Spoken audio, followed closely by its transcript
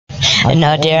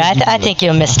No, dear, I think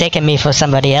you're mistaking me for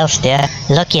somebody else, dear.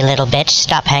 Look, you little bitch,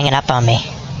 stop hanging up on me.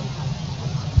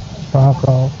 Fuck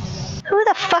off. Who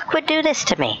the fuck would do this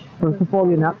to me? First of all,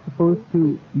 you're not supposed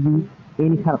to use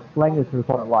any kind of slang to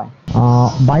record a line.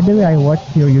 By the way, I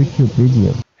watched your YouTube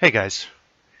video. Hey guys,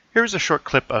 here's a short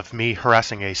clip of me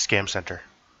harassing a scam center.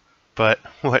 But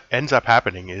what ends up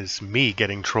happening is me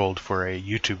getting trolled for a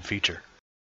YouTube feature.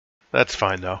 That's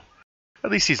fine though. At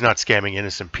least he's not scamming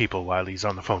innocent people while he's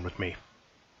on the phone with me.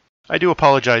 I do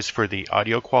apologize for the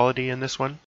audio quality in this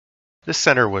one. This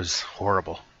center was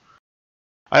horrible.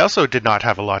 I also did not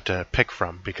have a lot to pick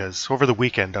from because over the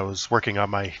weekend I was working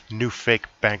on my new fake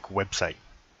bank website.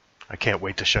 I can't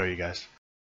wait to show you guys.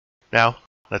 Now,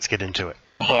 let's get into it.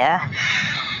 Yeah?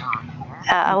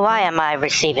 Why am I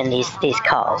receiving these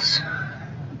calls?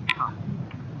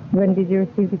 When did you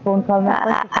receive the phone call?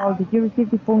 First of all, did you receive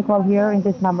the phone call here in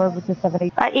this number, which is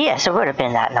 78? Yes, it would have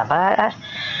been that number.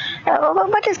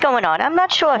 What is going on? I'm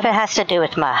not sure if it has to do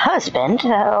with my husband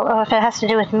or if it has to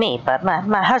do with me, but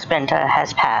my husband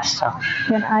has passed, so...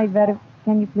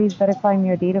 Can you please verify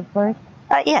your date of birth?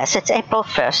 Yes, it's April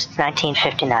 1st,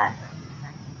 1959.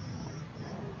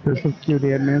 Social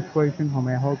Security Administration, how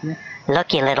may I help you?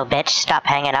 Look, you little bitch, stop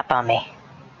hanging up on me.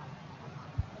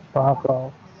 Fuck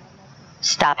off.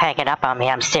 Stop hanging up on me,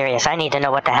 I'm serious. I need to know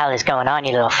what the hell is going on,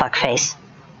 you little fuckface.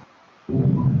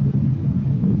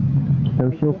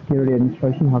 Social Security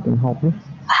Administration, how can I help you?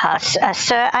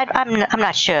 Sir, I'm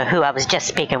not sure who I was just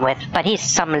speaking with, but he's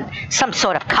some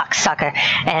sort of cocksucker,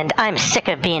 and I'm sick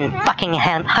of being fucking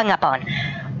hung up on.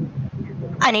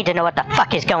 I need to know what the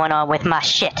fuck is going on with my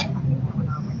shit.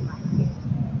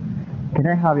 Can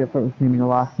I have your first name and your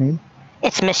last name?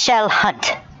 It's Michelle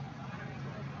Hunt.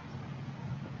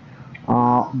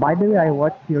 By the way, I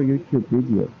watched your YouTube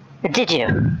video. Did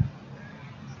you?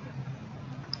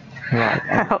 Right,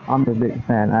 I'm a big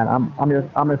fan, and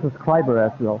I'm a subscriber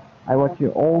as well. I watch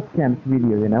your all scams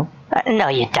video, you know. No,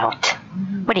 you don't.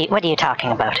 What are you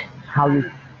talking about? How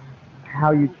you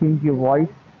change your voice.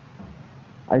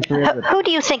 I swear that. Who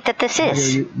do you think that this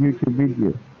is? Your YouTube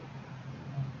video.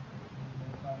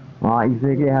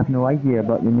 Exactly, I have no idea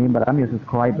about your name, but I'm your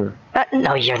subscriber.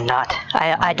 No, you're not.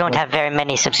 I don't have very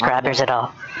many subscribers at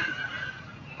all.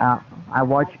 I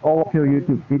watch all of your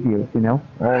YouTube videos, you know,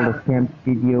 all the scam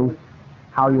videos,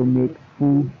 how you make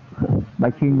food by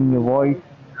changing your voice.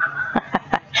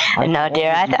 No,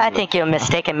 dear, I think you're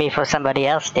mistaking me for somebody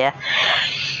else, dear.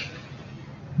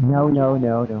 No.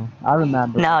 I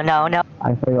remember. No.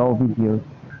 I saw your all videos.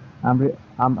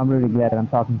 I'm really glad that I'm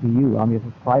talking to you. I'm your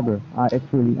subscriber. It's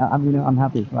really, I'm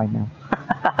happy right now.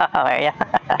 How are you?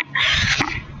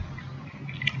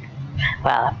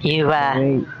 Well, you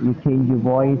you change your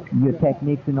voice, your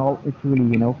techniques and all. It's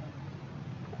really, you're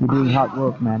doing hard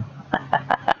work, man.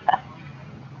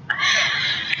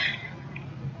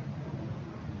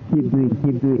 Keep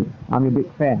doing. I'm a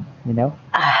big fan, you know.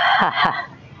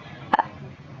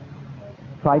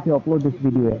 Try to upload this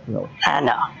video as well.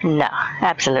 No,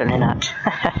 absolutely not.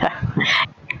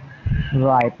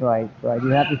 Right. You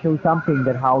have to show something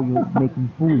that how you're making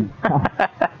food.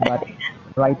 But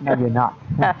right now you're not.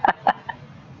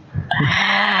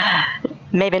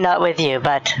 Maybe not with you,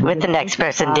 but with the next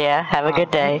person, dear. Have a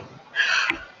good day.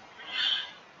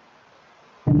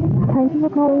 Thank you for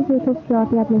calling Social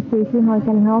Security Administration. How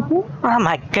can I help you? Oh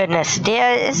my goodness,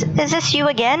 dear. Is this you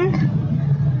again?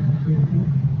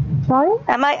 Sorry?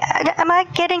 Am I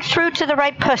getting through to the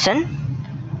right person?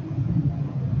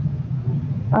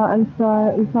 I'm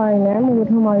sorry, ma'am. With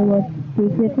whom are you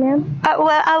speaking with, ma'am?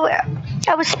 Well,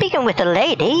 I was speaking with a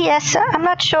lady. Yes, I'm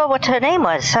not sure what her name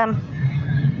was. I'm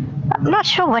not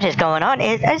sure what is going on.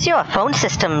 Is your phone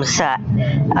system's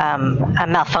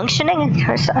malfunctioning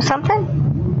or something?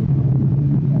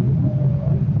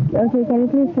 Okay, can you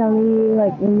please tell me,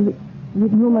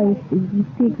 with whom are you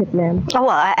speak with, ma'am? Oh,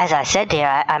 well, as I said,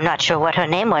 dear, I'm not sure what her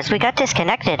name was. We got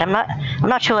disconnected. I'm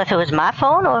not sure if it was my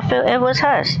phone or if it was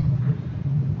hers.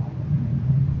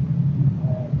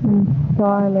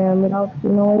 Sorry, ma'am. Without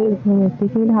knowing with whom you're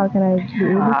speaking, how can I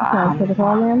be able to transfer the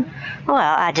call, ma'am? Well,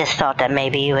 I just thought that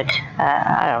maybe you would.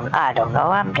 I don't know.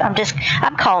 I'm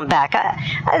calling back.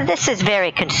 This is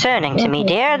very concerning to me,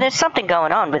 dear. There's something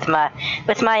going on with my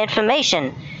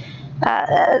information.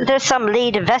 There's some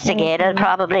lead investigator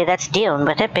probably that's dealing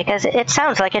with it because it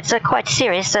sounds like it's a quite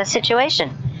serious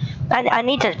situation. I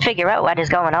need to figure out what is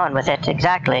going on with it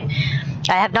exactly.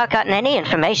 I have not gotten any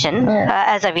information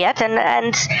as of yet,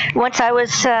 and once I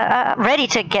was ready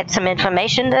to get some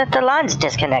information, the line's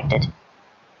disconnected.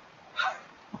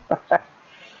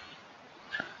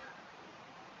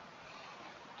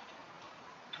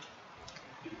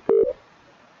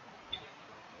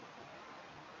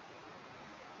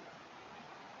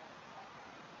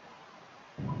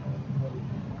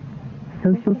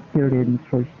 Social Security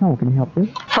Administration. How can I help you?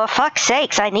 For fuck's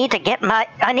sakes, I need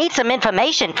some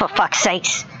information, for fuck's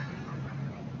sakes.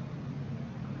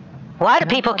 Why do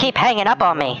people keep hanging up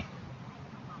on me?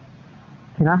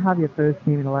 Can I have your first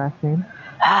name and last name?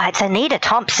 It's Anita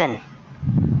Thompson.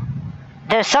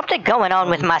 There's something going on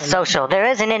with my social. There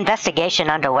is an investigation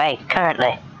underway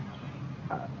currently.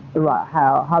 Right.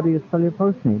 How do you spell your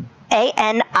first name?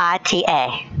 Anita.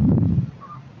 Anita.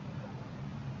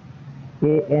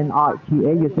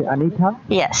 You say Anita?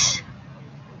 Yes.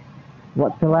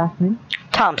 What's your last name?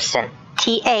 Thompson.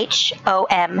 Thomson.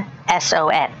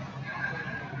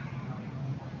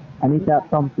 Anita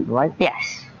Thompson, right?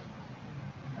 Yes.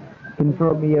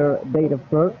 Confirm your date of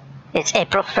birth. It's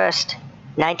April 1st,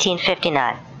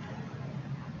 1959.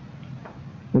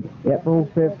 It's April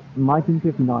 5th,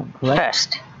 1959, correct?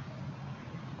 First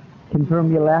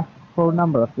Confirm your last phone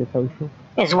number of your social.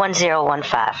 is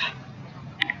 1015.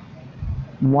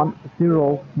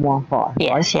 1015.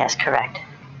 Yes, Right? yes, correct.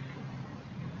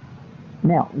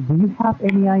 Now, do you have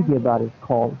any idea about this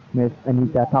call, Miss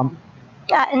Anita Thompson?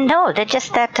 No, they're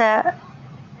just that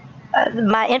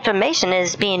my information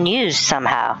is being used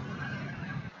somehow.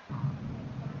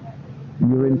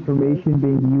 Your information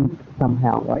being used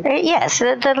somehow, right? Yes,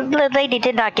 the lady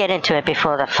did not get into it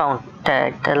before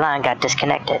the line got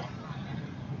disconnected.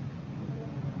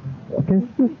 Can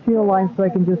you just stay line so I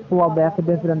can just pull up the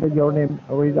affidavit under your name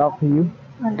and read out to you?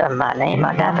 Under my name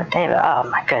on affidavit. Oh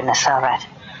my goodness! All right.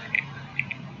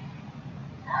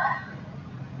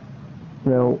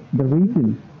 So, the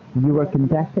reason you were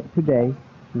contacted today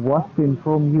was to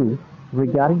inform you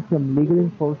regarding some legal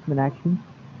enforcement actions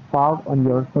filed on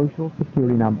your social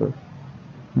security number.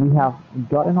 We have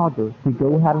got an order to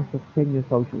go ahead and suspend your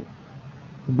social.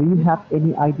 Do you have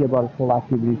any idea about this whole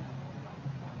activity?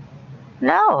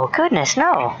 No, goodness,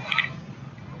 no.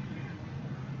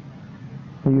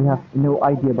 So you have no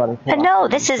idea about it? No,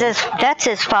 that's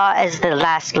as far as the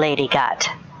last lady got.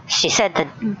 She said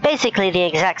basically the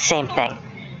exact same thing.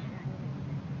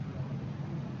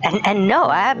 And no,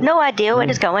 I have no idea what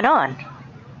is going on.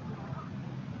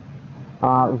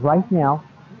 Right now,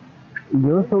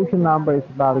 your social number is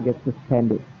about to get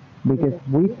suspended because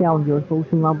we found your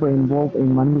social number involved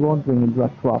in money laundering and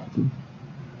drug trafficking.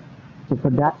 So for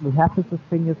that, we have to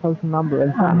suspend your social number,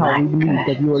 and somehow we believe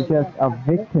that you are just a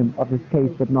victim of this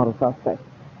case, but not a suspect.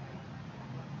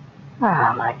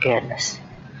 Oh my goodness.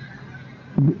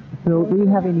 So do you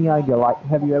have any idea,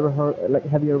 have you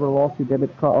ever lost your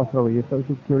debit card, your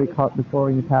social security card before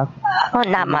in the past? Oh,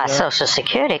 not my social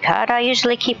security card. I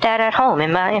usually keep that at home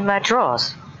in my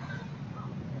drawers.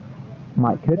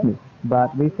 My goodness.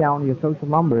 But we found your social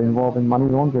number involved in money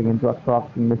laundering and drug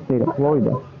trafficking in the state of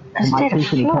Florida. My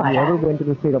question is, have you ever been to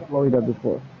the state of Florida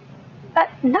before?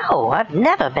 No, I've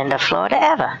never been to Florida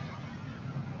ever.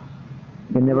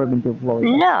 You've never been to Florida?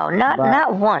 No,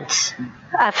 not once.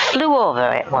 I flew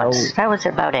over it once. Oh. That was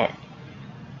about it.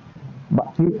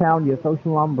 But we found your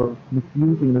social number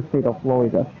misused in the state of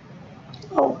Florida.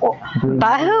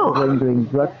 By who? Doing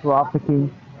drug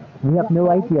trafficking. We have no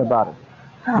idea about it.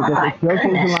 Because it's your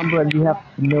social number and we have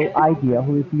no idea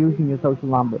who is using your social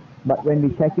number. But when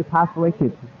we check your past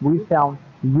records, we found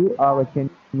you are a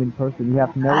genuine person. You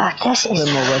have no this criminal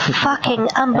record. is fucking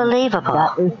unbelievable.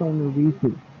 That is the only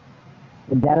reason.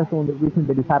 And that is the only reason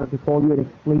they decided to call you and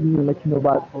explain you and let you know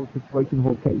about the whole situation, the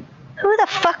whole case. Who the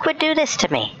fuck would do this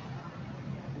to me?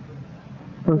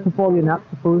 First of all, you're not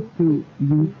supposed to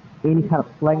use any kind of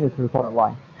slang as a recorded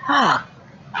line. Oh,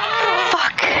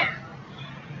 fuck.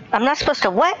 I'm not supposed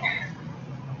to what?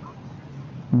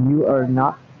 You are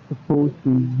not supposed to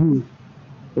use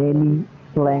any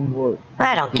slang words.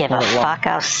 I don't give a fuck.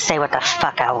 I'll say what the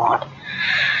fuck I want.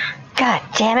 God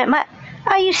damn it.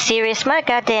 Are you serious? My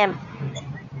goddamn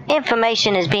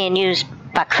information is being used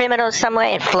by criminals somewhere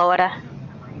in Florida.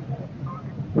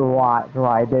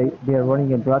 Right. They're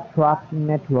running a drug trafficking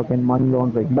network and money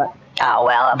laundering. But oh,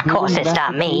 well, of course it's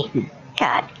not me.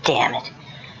 God damn it.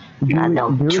 Not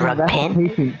no drug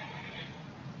pin.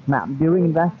 Ma'am, during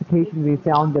investigation, we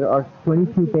found there are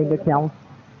 22 bank accounts,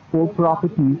 4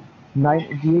 properties,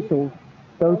 9 vehicles,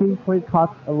 13 credit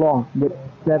cards along with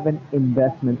 7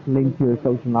 investments linked to your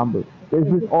social number. Is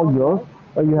this all yours,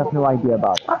 or you have no idea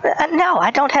about it? No,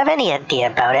 I don't have any idea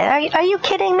about it. Are you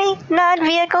kidding me? 9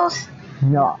 vehicles?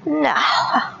 No.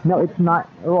 No, it's not.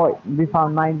 Right, we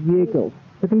found 9 vehicles.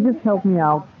 So can you just help me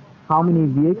out? How many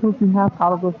vehicles you have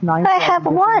out of those 9? I have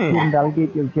 1. To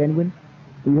validate you're genuine.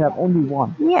 So you have only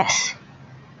 1. Yes.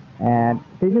 And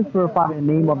they just verify the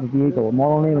name of the vehicle,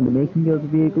 model name and the making year of the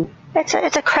vehicle. It's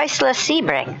a Chrysler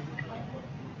Sebring.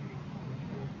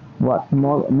 What,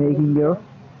 model, making year?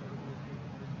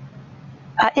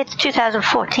 It's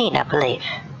 2014, I believe.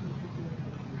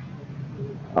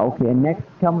 Okay, and next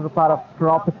comes the part of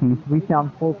properties. We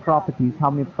found 4 properties.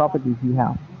 How many properties you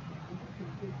have?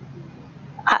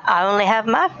 I only have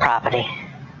my property,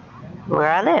 where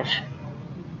I live.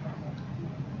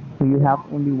 So you have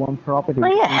only 1 property.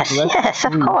 Well, yes,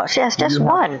 of course, yes, just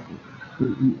one.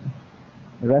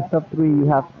 The rest of 3 you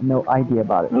have no idea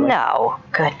about it, right? No,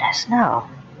 goodness, no.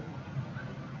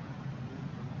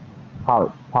 How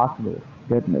it's possible?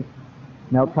 Goodness.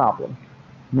 No problem.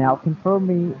 Now confirm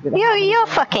me that You're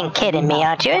fucking kidding me,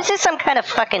 aren't you? Is this some kind of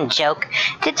fucking joke?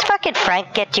 Did fucking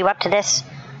Frank get you up to this?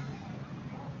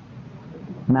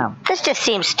 Now, This just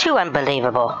seems too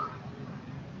unbelievable.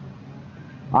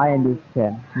 I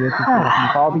understand. Yes,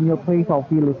 if I'm in your place, I'll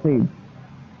feel the same.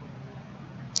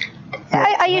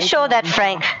 Are you sure that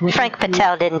Frank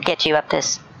Patel didn't get you up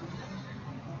this?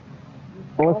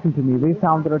 Listen to me. We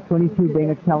found there are 22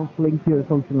 bank accounts linked to your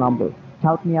social number.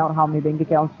 Help me out how many bank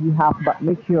accounts you have, but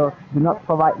make sure do not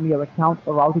provide me your account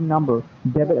or routing number,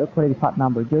 debit or credit card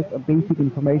number, just a basic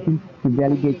information to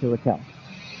validate your account.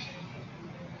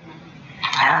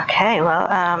 Okay, well,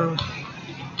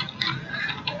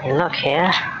 look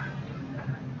here. I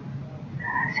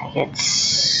think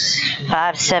it's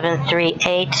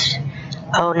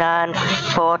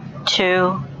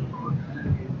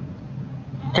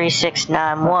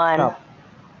 573809423691.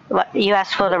 What you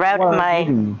asked for the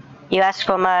route? You asked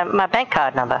for my bank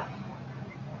card number.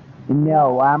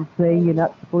 No, I'm saying you're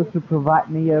not supposed to provide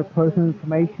me your personal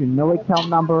information. No account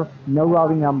number, no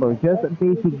routing number. Just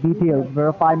basic details.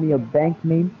 Verify me your bank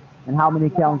name and how many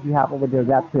accounts you have over there.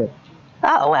 That's it.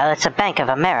 Oh, well, it's a Bank of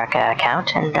America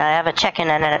account, and I have a checking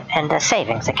and a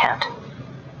savings account.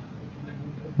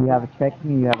 You have a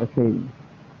checking and you have a savings.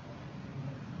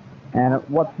 And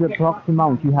what's the approximate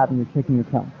amount you have in your checking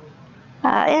account?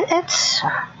 It's...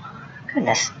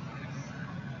 Goodness.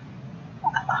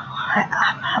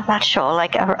 I'm not sure,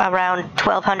 like around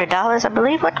 $1,200, I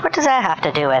believe. What does that have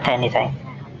to do with anything?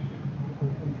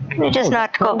 Can you just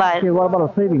not go by... Okay, what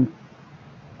about a savings?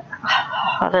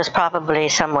 Well, there's probably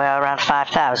somewhere around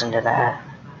 5,000 in there.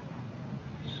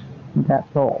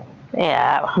 That's all.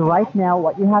 Yeah. So right now,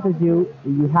 what you have to do,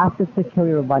 you have to secure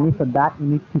your money. For that, you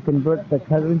need to convert the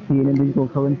currency in a digital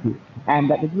currency. And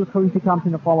that digital currency comes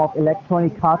in the form of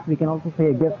electronic cards. We can also say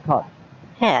a gift card.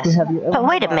 Yes. So but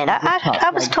wait a minute.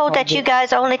 I was told that you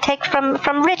guys only take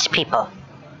from rich people.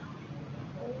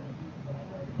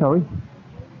 Sorry?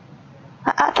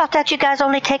 I thought that you guys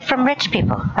only take from rich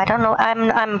people. I don't know.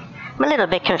 I'm a little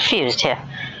bit confused here.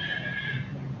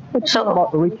 It's not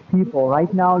about rich people.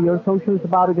 Right now, your social is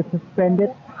about to get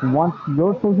suspended. Once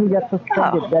your social gets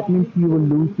suspended, that means you will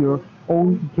lose your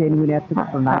own genuine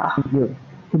assets for 90 years.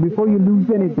 So before you lose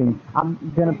anything, I'm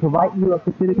going to provide you a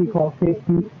facility called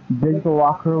Safety Digital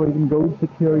Locker where you can go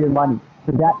secure your money.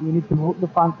 For that, you need to hold the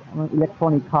funds on an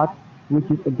electronic card, which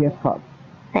is a gift card.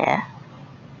 Yeah.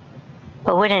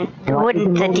 But wouldn't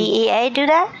the DEA do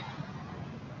that?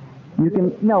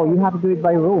 No, you have to do it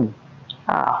by your own.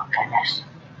 Oh, goodness.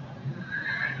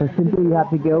 So simply you have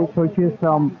to go purchase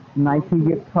some Nike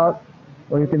gift cards,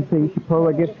 or you can say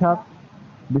Chipola gift cards.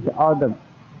 These are the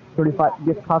certified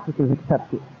gift cards which is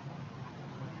accepted.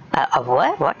 Of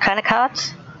what? What kind of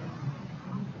cards?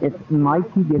 It's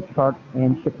Nike gift card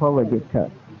and Chipola gift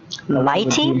card.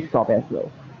 Mighty? Stop as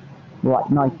well. Right,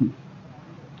 Nike.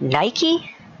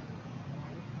 Nike?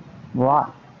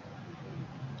 Right.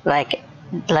 Like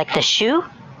the shoe?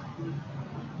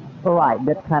 Right,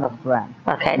 that kind of brand.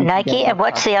 Okay, Nike, and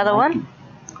what's the other one?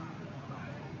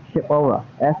 Chipola.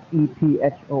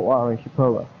 Sephora.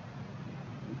 Chipola.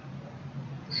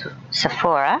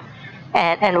 Sephora.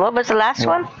 And what was the last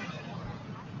one?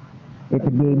 It's a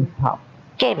GameStop.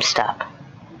 GameStop.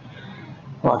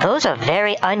 Well, those are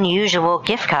very unusual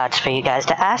gift cards for you guys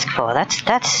to ask for.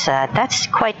 That's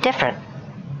quite different.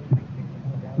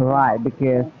 Right,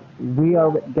 because we are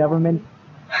with government.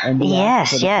 And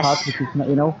yes. Cards, which is not,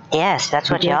 yes, that's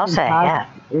what y'all say. Past,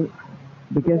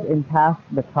 because in past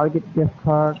the Target gift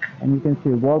card, and you can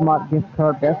see Walmart gift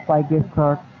card, Best Buy gift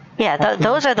card. Yeah,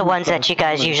 those are the ones that you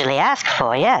guys usually ask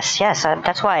for. Yes.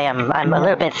 That's why I'm a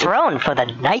little bit thrown for the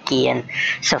Nike and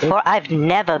Sephora. I've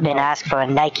never been asked for a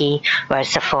Nike or a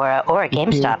Sephora or a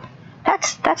GameStop.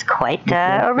 That's quite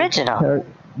original.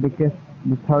 Because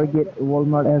the Target,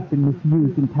 Walmart has been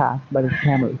misused in past by the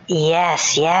scammers.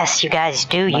 Yes, you guys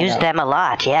do use them a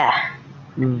lot. Yeah.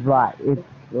 Right. It's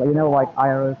like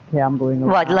IRS scam going on.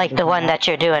 What, like the one that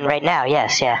you're doing right now?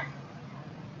 Yes, yeah.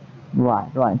 Right.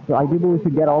 So I do believe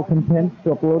you get all content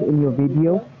to upload in your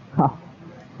video.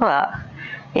 Well,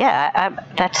 yeah,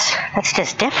 that's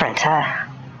just different.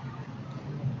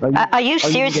 Are you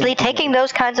seriously taking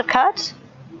those kinds of cards?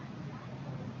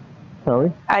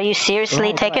 Sorry? Are you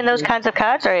seriously taking those kinds of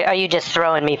cards, or are you just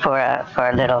throwing me for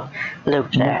a little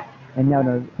loop there?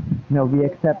 No, we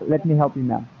accept. Let me help you,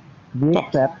 ma'am. We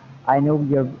accept. I know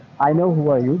who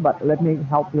are you, but let me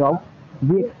help you out.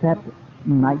 We accept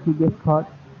Nike gift cards,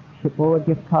 Sephora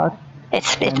gift cards.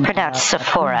 It's pronounced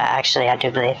Sephora, actually, I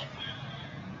do believe.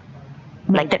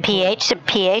 Like the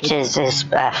PH is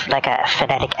like a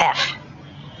phonetic F.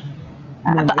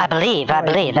 I believe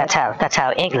that's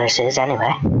how English is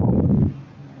anyway.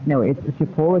 No, it's a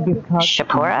Sephora gift card.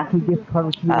 Sephora? Nike gift card,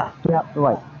 which we accept.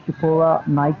 Right. Sephora,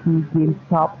 Nike,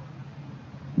 GameStop.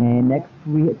 And next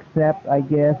we accept, I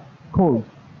guess, Kohl's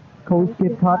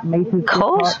gift card, Macy's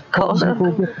Kohl's? gift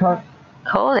card, gift card.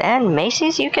 Kohl's and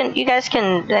Macy's? You guys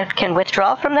can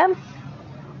withdraw from them?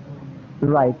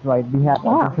 Right. We have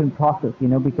a different process,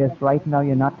 because right now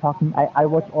you're not talking. I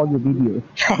watch all your videos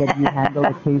that you handle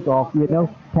the case of,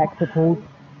 tax support,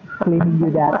 claiming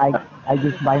you that I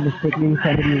just by mistakenly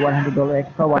sent you $100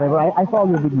 extra, whatever. I saw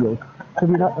your videos. So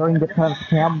we're not earning the kind of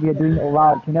scam. We're doing a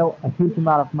lot, a huge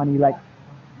amount of money. Like,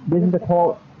 this is the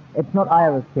call. It's not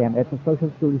IRS scam. It's a social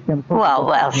security scam.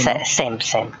 Well, same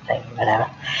thing, whatever.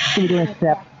 So we don't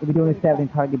accept the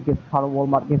Target gift card or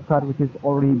Walmart gift card, which has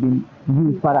already been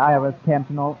used by the IRS scams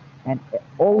and all. And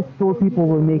all store people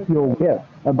will make you aware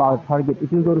about Target.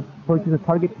 If you go to purchase a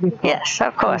Target gift card, yes,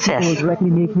 of course, people will directly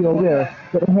make you aware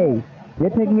that, hey, they're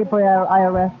taking it for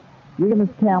IRS. You're gonna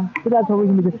scam. So that's why we're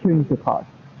gonna just change the card.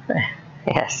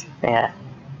 Yes, yeah.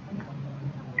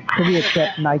 So we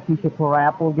accept Nike, Sephora,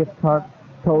 Apple gift card,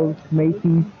 Kohl's,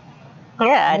 Macy's.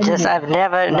 Yeah, I've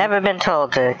never been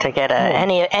told to get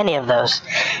any of those.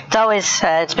 It's always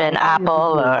it's been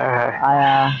Apple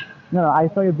or. No, I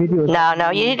saw your videos. No,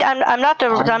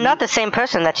 I'm not the same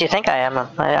person that you think I am.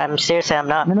 I'm seriously, I'm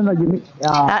not. No,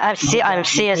 I'm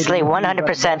seriously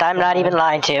 100%. I'm not even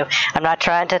lying to you. I'm not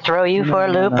trying to throw you for a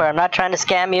loop, or I'm not trying to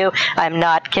scam you. I'm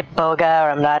not kitboga, or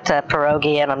I'm not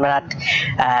pierogi, and I'm not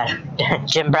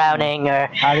Jim Browning, or.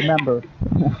 I remember.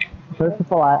 First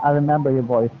of all, I remember your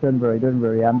voice. Don't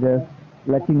worry. I'm just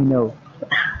letting you know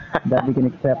that we can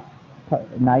accept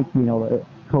Nike,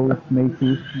 Kohl's,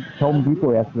 Macy's, Home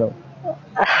Depot as well.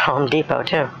 Home Depot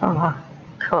too. Oh wow,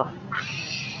 cool.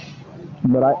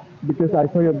 But because I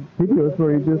saw your videos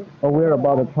where you're just aware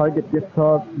about a Target gift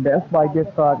card, Best Buy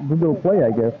gift card, Google Play,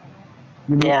 I guess.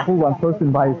 You may fool one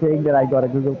person by saying that I got a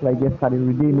Google Play gift card and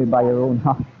redeem it by your own.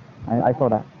 I saw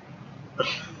that.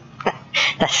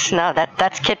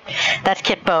 That's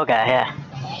kitboga, yeah.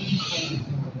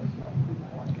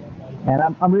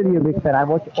 And I'm really a big fan. I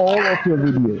watch all of your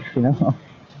videos,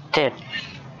 Dude.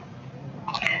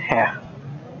 Yeah.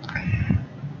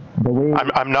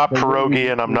 I'm not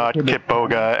pierogi, and I'm not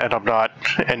kitboga, and I'm not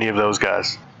any of those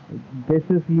guys. This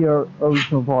is your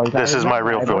original voice. This is my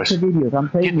real voice. Videos. I'm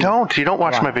telling you. You don't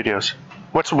watch my videos.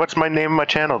 What's my name of my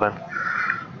channel then?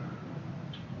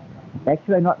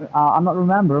 Actually, I'm not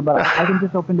remember, but I can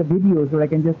just open the videos where I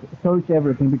can just search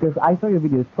everything because I saw your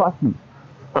videos. Trust me.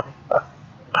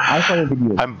 I saw your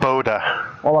videos. I'm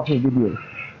Boda. All of your videos.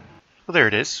 Well, there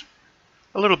it is.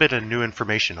 A little bit of new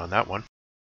information on that one.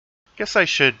 Guess I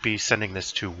should be sending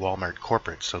this to Walmart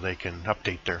Corporate so they can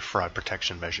update their fraud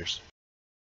protection measures.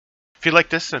 If you like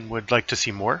this and would like to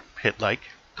see more, hit like,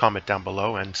 comment down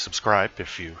below, and subscribe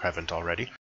if you haven't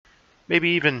already.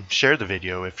 Maybe even share the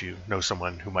video if you know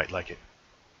someone who might like it.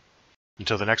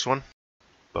 Until the next one,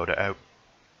 Boda out.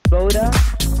 Boda?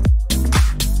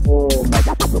 Oh my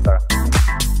God. Boda.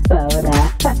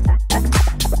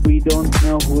 We don't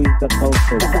know who is the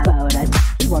culprit. Boda.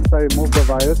 Once I remove the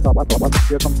virus,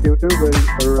 your computer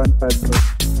will run faster.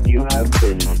 You have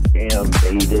been scam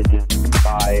baited.